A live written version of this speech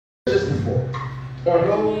before. On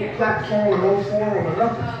no platform, no forum, or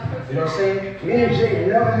nothing. You know what I'm saying? Me and Jay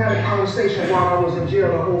never had a conversation while I was in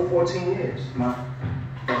jail the whole 14 years.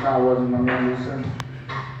 That's how I was in my man son.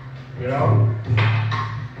 You know?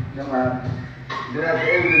 Then at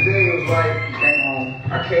the end of the day, it was like,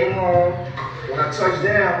 I came home. When I touched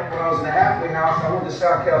down, when I was in the halfway house, I went to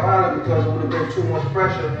South Carolina because it would have been too much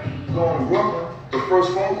pressure going to Brooklyn. The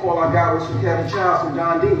first phone call I got was from Kevin Childs from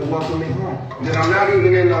Don Diva, welcome me home. And then I'm not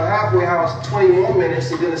even in the halfway house 21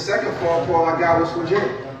 minutes, and then the second phone call I got was from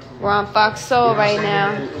Jay. We're on Fox Soul right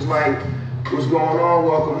now. It was like, what's going on,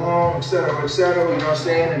 welcome home, et cetera, you know what I'm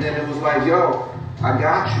saying? And then it was like, yo, I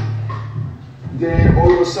got you. Then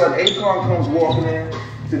all of a sudden, Akon comes walking in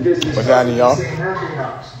to visit his son in the same halfway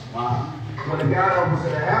house. Wow. When the guy was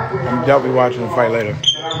in the halfway house, I'm definitely watching the fight later.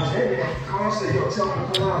 And I was in there, Khan said, yo, tell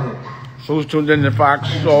him to come out here. So who's tuned in to Fox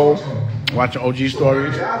Soul, watching OG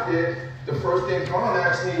stories? When I got there, the first thing Khan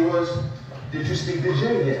asked me was, did you speak to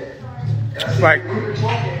Jay yet? It's like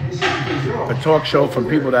a talk show for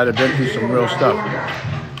people that have been through some real stuff.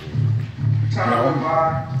 You know?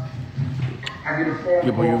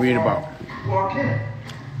 People you read about.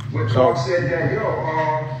 So, said that, yo,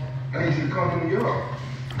 I need you to come to New York.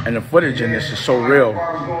 And the footage in this is so real.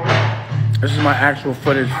 This is my actual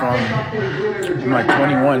footage from like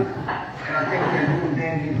 21.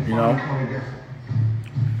 You know?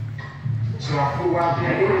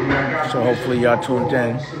 So hopefully y'all tuned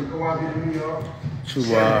in to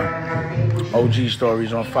OG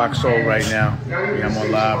Stories on Fox Soul right now. Yeah, I'm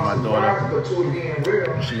on live. My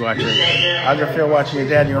daughter, she's watching. How's it feel watching your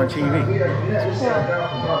daddy on TV?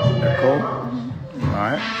 That cool? All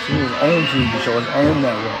right. She was own TV show, it's own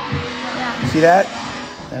network. You see that?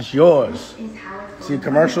 That's yours. See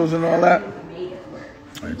commercials and all that? All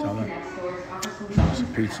right, tell them. It's a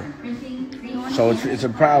pizza. So it's a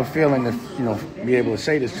proud feeling to, you know, be able to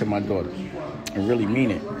say this to my daughter and really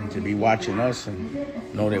mean it, and to be watching us and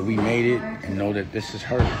know that we made it and know that this is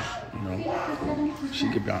hers. You know, she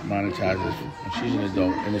could monetize this when she's an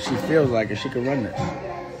adult, and if she feels like it, she can run this.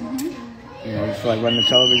 You know, you feel like running a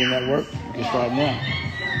television network, you can start now.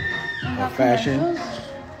 Or fashion.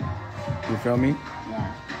 You feel me?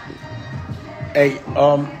 Hey,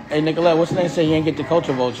 Nicolette, what's the name? Say he didn't get the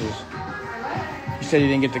culture vultures. He said he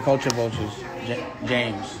didn't get the culture vultures.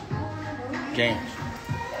 James.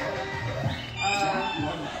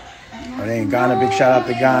 Oh, they in Ghana. Big shout out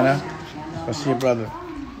to Ghana. Go see your brother.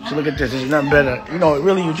 So look at this. There's nothing better. You know,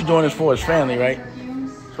 really, what you're doing this for is family, right?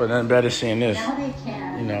 So nothing better seeing this.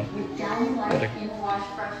 You know.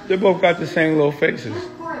 They both got the same little faces.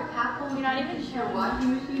 You're not even sure what.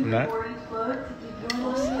 I'm not.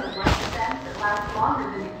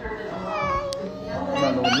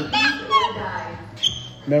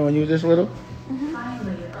 Remember when you was this little?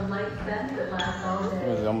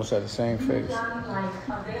 It almost had the same face.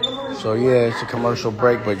 So yeah, it's a commercial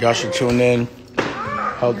break, but y'all should tune in.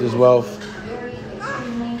 Health is wealth.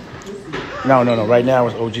 No. Right now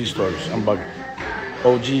it's OG Stories. I'm bugging.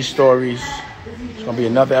 OG Stories. It's gonna be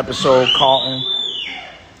another episode, Carlton,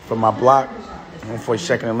 from my block.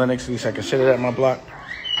 142nd and Lenox. At least I consider that my block.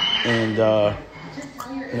 And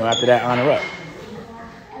you know, after that, honor up.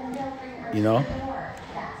 You know.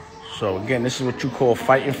 So again, this is what you call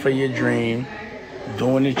fighting for your dream,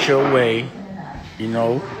 doing it your way. You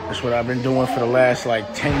know, that's what I've been doing for the last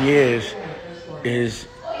like 10 years is,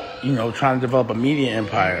 you know, trying to develop a media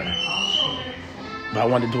empire. But I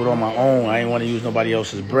wanted to do it on my own. I didn't want to use nobody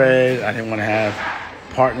else's bread. I didn't want to have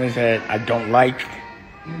partners that I don't like,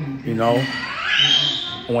 you know.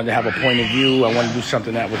 I wanted to have a point of view. I wanted to do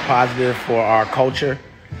something that was positive for our culture,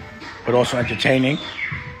 but also entertaining.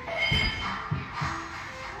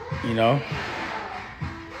 You know?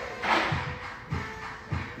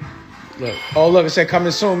 Look. Oh, look, it said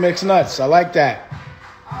coming soon, Mixed Nuts. I like that.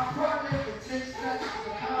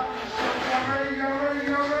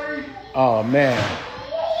 Oh, man.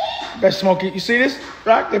 Best smoky. You see this?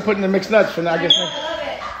 Rock? They're putting the Mixed Nuts for now. I guess.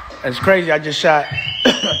 It's crazy. I just shot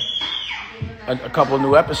a couple of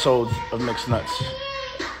new episodes of Mixed Nuts.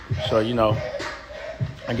 So, you know,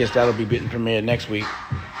 I guess that'll be getting premiered next week.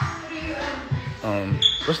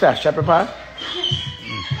 What's that? Shepherd pie?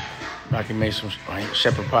 I can make some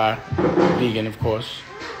shepherd pie. Vegan, of course.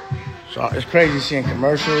 So it's crazy seeing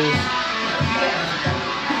commercials.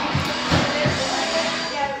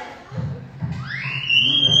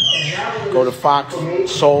 Go to Fox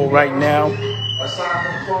Soul right now.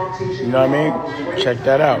 You know what I mean? Check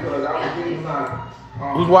that out.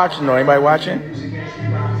 Who's watching though? Anybody watching?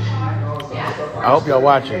 I hope y'all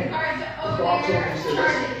watching.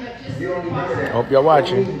 I hope y'all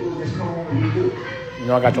watching. You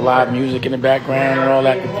know, I got the live music in the background and all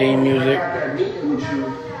that, the theme music.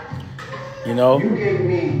 You know? You gave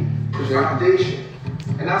me the foundation.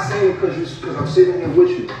 And not saying because I'm sitting here with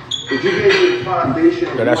you. But you gave me the foundation.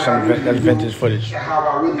 Yeah, that's vintage footage. How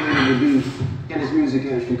I really needed to be in this music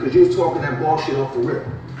industry. Because you was talking that bullshit off the rip.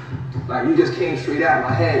 Like, you just came straight out of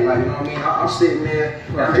my head. Like, you know what I mean? I'm sitting there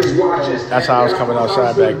and I'm just watching. That's how I was coming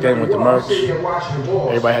outside back then with the merch.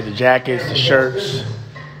 Everybody had the jackets, the shirts.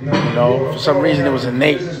 You know, for some reason it was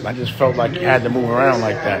innate. I just felt like you had to move around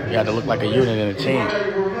like that. You had to look like a unit in a team.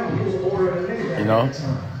 You know?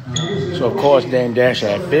 So, of course, Dame Dash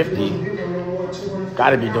at 50 got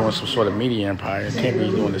to be doing some sort of media empire. It can't be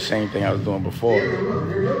doing the same thing I was doing before. You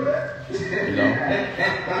know? Look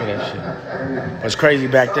at that shit. What's crazy,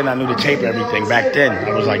 back then I knew to tape everything. Back then,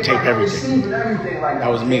 I was like, tape everything. That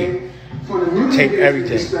was me. Tape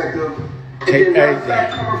everything. Tape everything.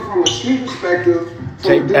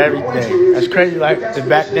 Tape everything. That's crazy. Like,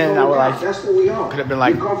 back then, I was like, could have been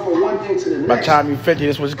like, by the time you're 50,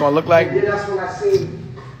 this is what it's going to look like.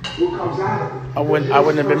 I wouldn't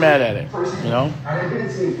have been mad at it, you know?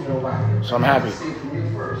 So I'm happy.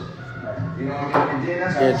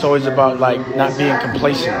 Yeah, it's always about, like, not being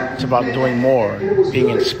complacent. It's about doing more, being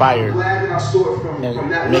inspired,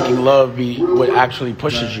 and making love be what actually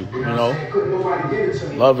pushes you, you know?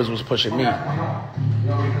 Love is what's pushing me.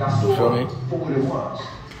 You feel me?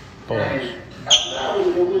 Pause.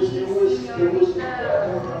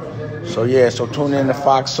 So yeah, so tune in to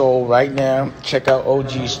Fox Soul right now. Check out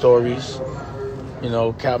OG Stories. You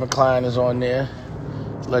know, Calvin Klein is on there.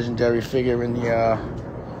 Legendary figure in the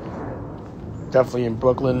definitely in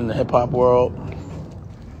Brooklyn in the hip hop world.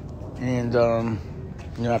 And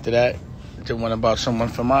you know, after that, I did one about someone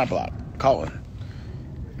from my block, Colin.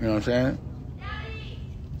 You know what I'm saying?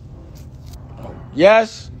 Oh,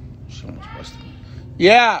 yes. She almost busted me.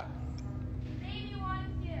 Yeah.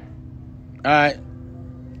 All right.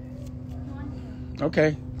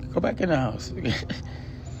 Okay. Go back in the house.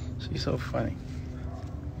 She's so funny.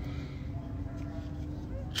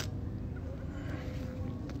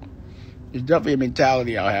 It's definitely a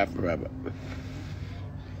mentality I'll have forever.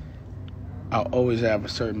 I'll always have a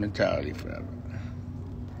certain mentality forever.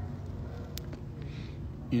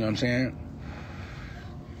 You know what I'm saying?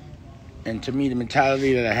 And to me, the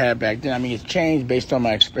mentality that I had back then, I mean, it's changed based on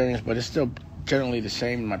my experience, but it's still generally the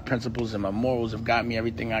same. My principles and my morals have got me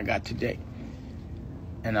everything I got today.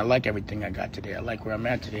 And I like everything I got today. I like where I'm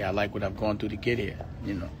at today. I like what I've gone through to get here,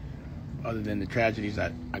 you know, other than the tragedies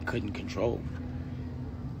I couldn't control.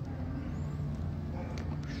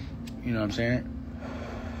 You know what I'm saying?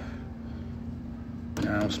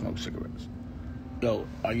 I don't smoke cigarettes. Yo,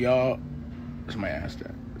 are y'all, somebody asked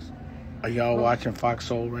that. Are y'all watching Fox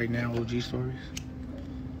Soul right now, OG Stories?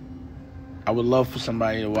 I would love for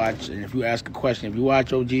somebody to watch, and if you ask a question, if you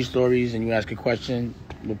watch OG Stories and you ask a question,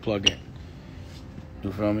 we'll plug in.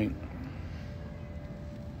 You feel me?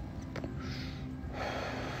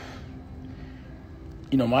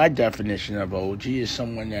 You know, my definition of OG is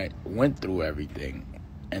someone that went through everything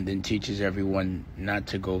and then teaches everyone not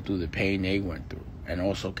to go through the pain they went through, and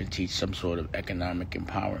also can teach some sort of economic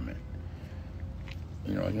empowerment.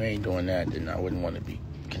 You know, if you ain't doing that, then I wouldn't want to be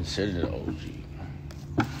considered an OG.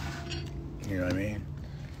 You know what I mean?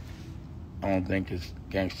 I don't think it's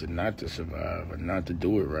gangster not to survive, or not to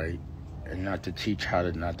do it right, and not to teach how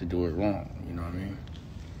to not to do it wrong. You know what I mean?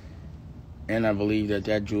 And I believe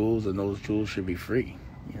that jewels and those jewels should be free,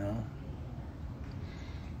 you know?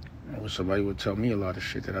 I wish somebody would tell me a lot of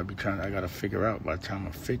shit that I gotta figure out by the time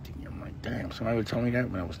I'm 50. I'm like, damn, somebody would tell me that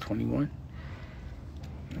when I was 21?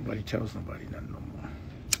 Nobody tells nobody nothing no more.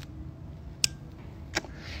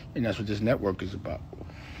 And that's what this network is about.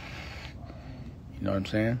 You know what I'm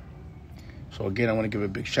saying? So again, I want to give a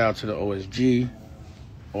big shout out to the OSG,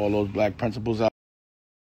 all those black principals out.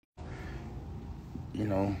 You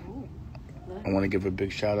know, I want to give a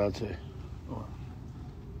big shout out to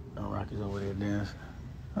Rocky's over there dancing.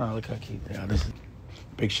 Oh, look how cute they are. This is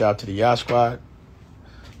big shout out to the Yacht Squad.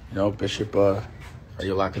 You know, Bishop, are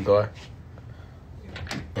you lock the door?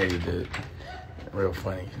 Yeah, you did. Real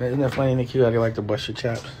funny. Isn't that funny and cute how they like to bust your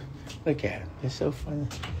chops? Look at it. It's so funny.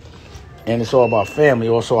 And it's all about family.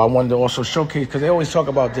 Also, I wanted to also showcase, because they always talk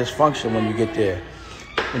about dysfunction when you get there.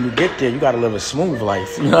 When you get there, you got to live a smooth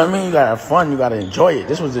life. You know what I mean? You got to have fun. You got to enjoy it.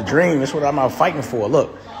 This was the dream. This is what I'm out fighting for.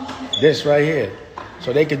 Look, this right here.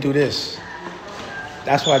 So they could do this.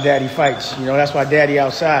 That's why Daddy fights. You know, that's why Daddy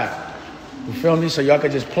outside. You feel me? So y'all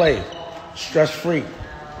could just play. Stress-free. You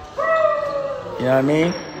know what I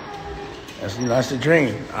mean? That's the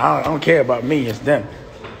dream. I don't care about me. It's them.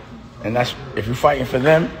 And that's, if you're fighting for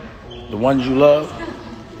them, the ones you love,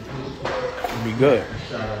 you'll be be good.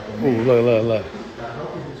 Ooh, look.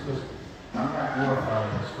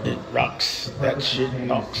 It rocks. That shit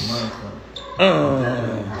knocks.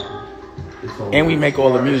 And we make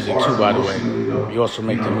all the music too, by the way. We also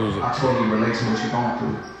make the music. I totally relate to what you're going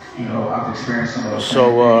through. You know, I've experienced some of those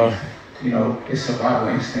So, things. You know, it's survival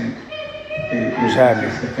instinct. What's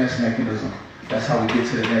happening? It's defense mechanism. That's how we get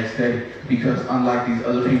to the next day. Because unlike these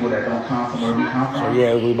other people that don't come from where we come from, So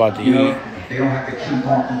yeah, we about to you know, eat. they don't have to keep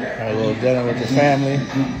on through that. Have a little dinner with the family.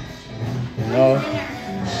 You know.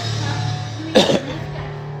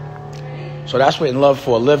 So that's what In Love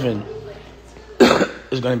for a Living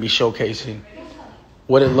is going to be showcasing.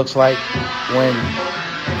 What it looks like when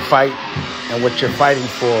you fight and what you're fighting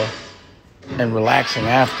for, and relaxing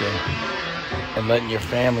after and letting your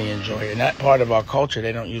family enjoy it. And that part of our culture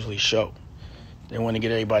they don't usually show. They want to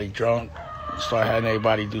get everybody drunk, start having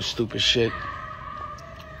everybody do stupid shit.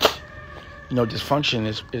 You know, dysfunction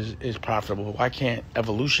is profitable. Why can't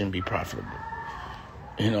evolution be profitable?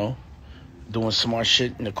 You know, doing smart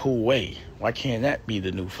shit in a cool way. Why can't that be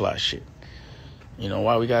the new fly shit? You know,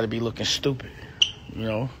 why we got to be looking stupid? You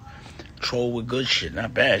know, troll with good shit,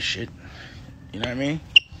 not bad shit. You know what I mean?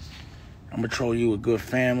 I'm going to troll you with good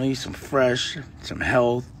family, some fresh, some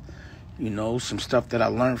health, you know, some stuff that I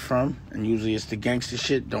learned from. And usually it's the gangster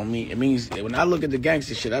shit. It means when I look at the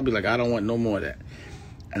gangster shit, I be like, I don't want no more of that.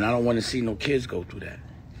 And I don't want to see no kids go through that.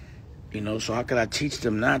 You know, so how could I teach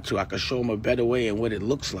them not to? I could show them a better way and what it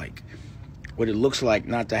looks like. What it looks like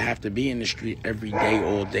not to have to be in the street every day,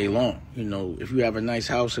 all day long. You know, if you have a nice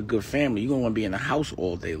house, a good family, you're going to want to be in the house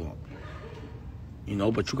all day long. You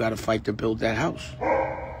know, but you got to fight to build that house.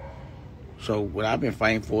 So what I've been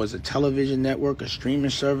fighting for is a television network, a streaming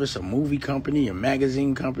service, a movie company, a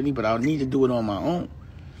magazine company, but I'll need to do it on my own.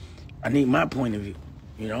 I need my point of view,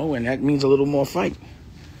 you know, and that means a little more fight.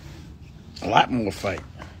 A lot more fight.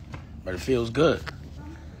 But it feels good.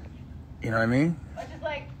 You know what I mean?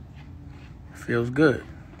 It feels good.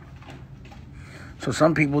 So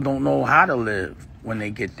some people don't know how to live when they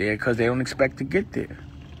get there because they don't expect to get there.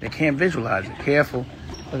 They can't visualize it. Careful.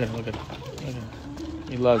 Look at him.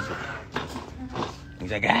 He loves it.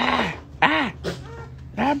 He's like,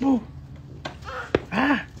 boo.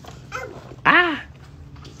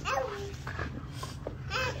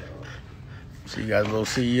 So you got a little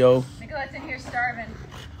CEO. Nicolette's in here starving.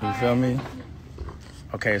 You feel me?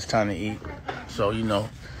 Okay, it's time to eat. So, you know,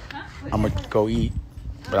 I'm going to go eat.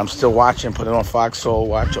 But I'm still watching. Put it on Fox Soul.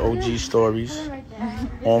 Watch OG stories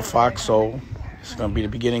on Fox Soul. It's going to be the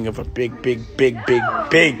beginning of a big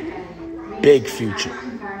future.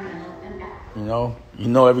 You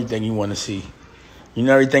know everything you want to see. You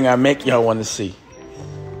know everything I make y'all want to see.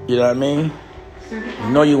 You know what I mean? You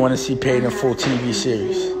know you want to see Paid in Full TV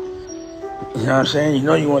series. You know what I'm saying? You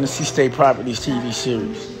know you want to see State Properties TV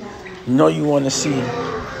series. You know you want to see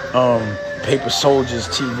Paper Soldiers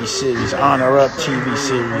TV series, Honor Up TV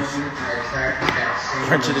series,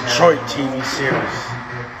 Prince of Detroit TV series.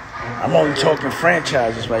 I'm only talking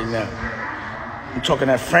franchises right now. I'm talking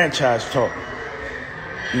that franchise talk.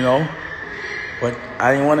 You know? But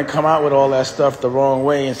I didn't want to come out with all that stuff the wrong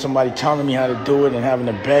way and somebody telling me how to do it and having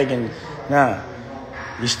to beg and nah.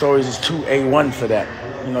 These stories is too A1 for that.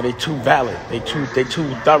 You know, they too valid. They too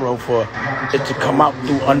thorough for it to come out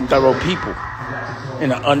through unthorough people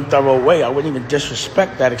in an unthorough way. I wouldn't even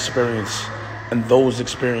disrespect that experience and those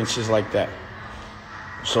experiences like that.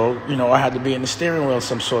 So, you know, I had to be in the steering wheel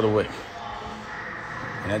some sort of way.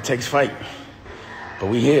 And that takes fight. But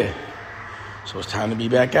we here. So it's time to be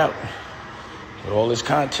back out with all this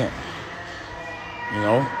content. You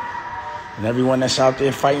know? And everyone that's out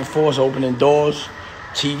there fighting for us, opening doors,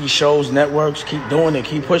 TV shows, networks, keep doing it,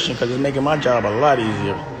 keep pushing, because it's making my job a lot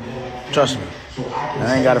easier. Trust me.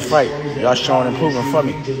 I ain't got to fight. Y'all showing improvement for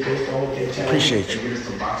me. Appreciate you.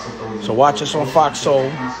 So watch us on Fox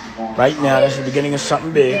Soul. Right now, that's the beginning of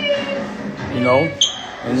something big. You know?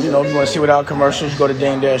 And, you know, if you want to see without commercials, go to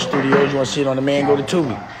Dame Dash Studios. You want to see it on demand, go to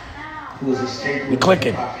Tubi. We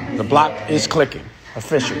clicking. The block is clicking.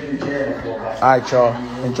 Official. All right, y'all.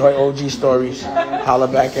 Enjoy OG stories. Holla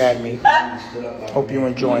back at me. Hope you're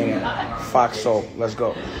enjoying it. Fox Soul. Let's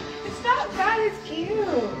go. It's not bad. It's cute.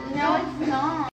 No, it's not.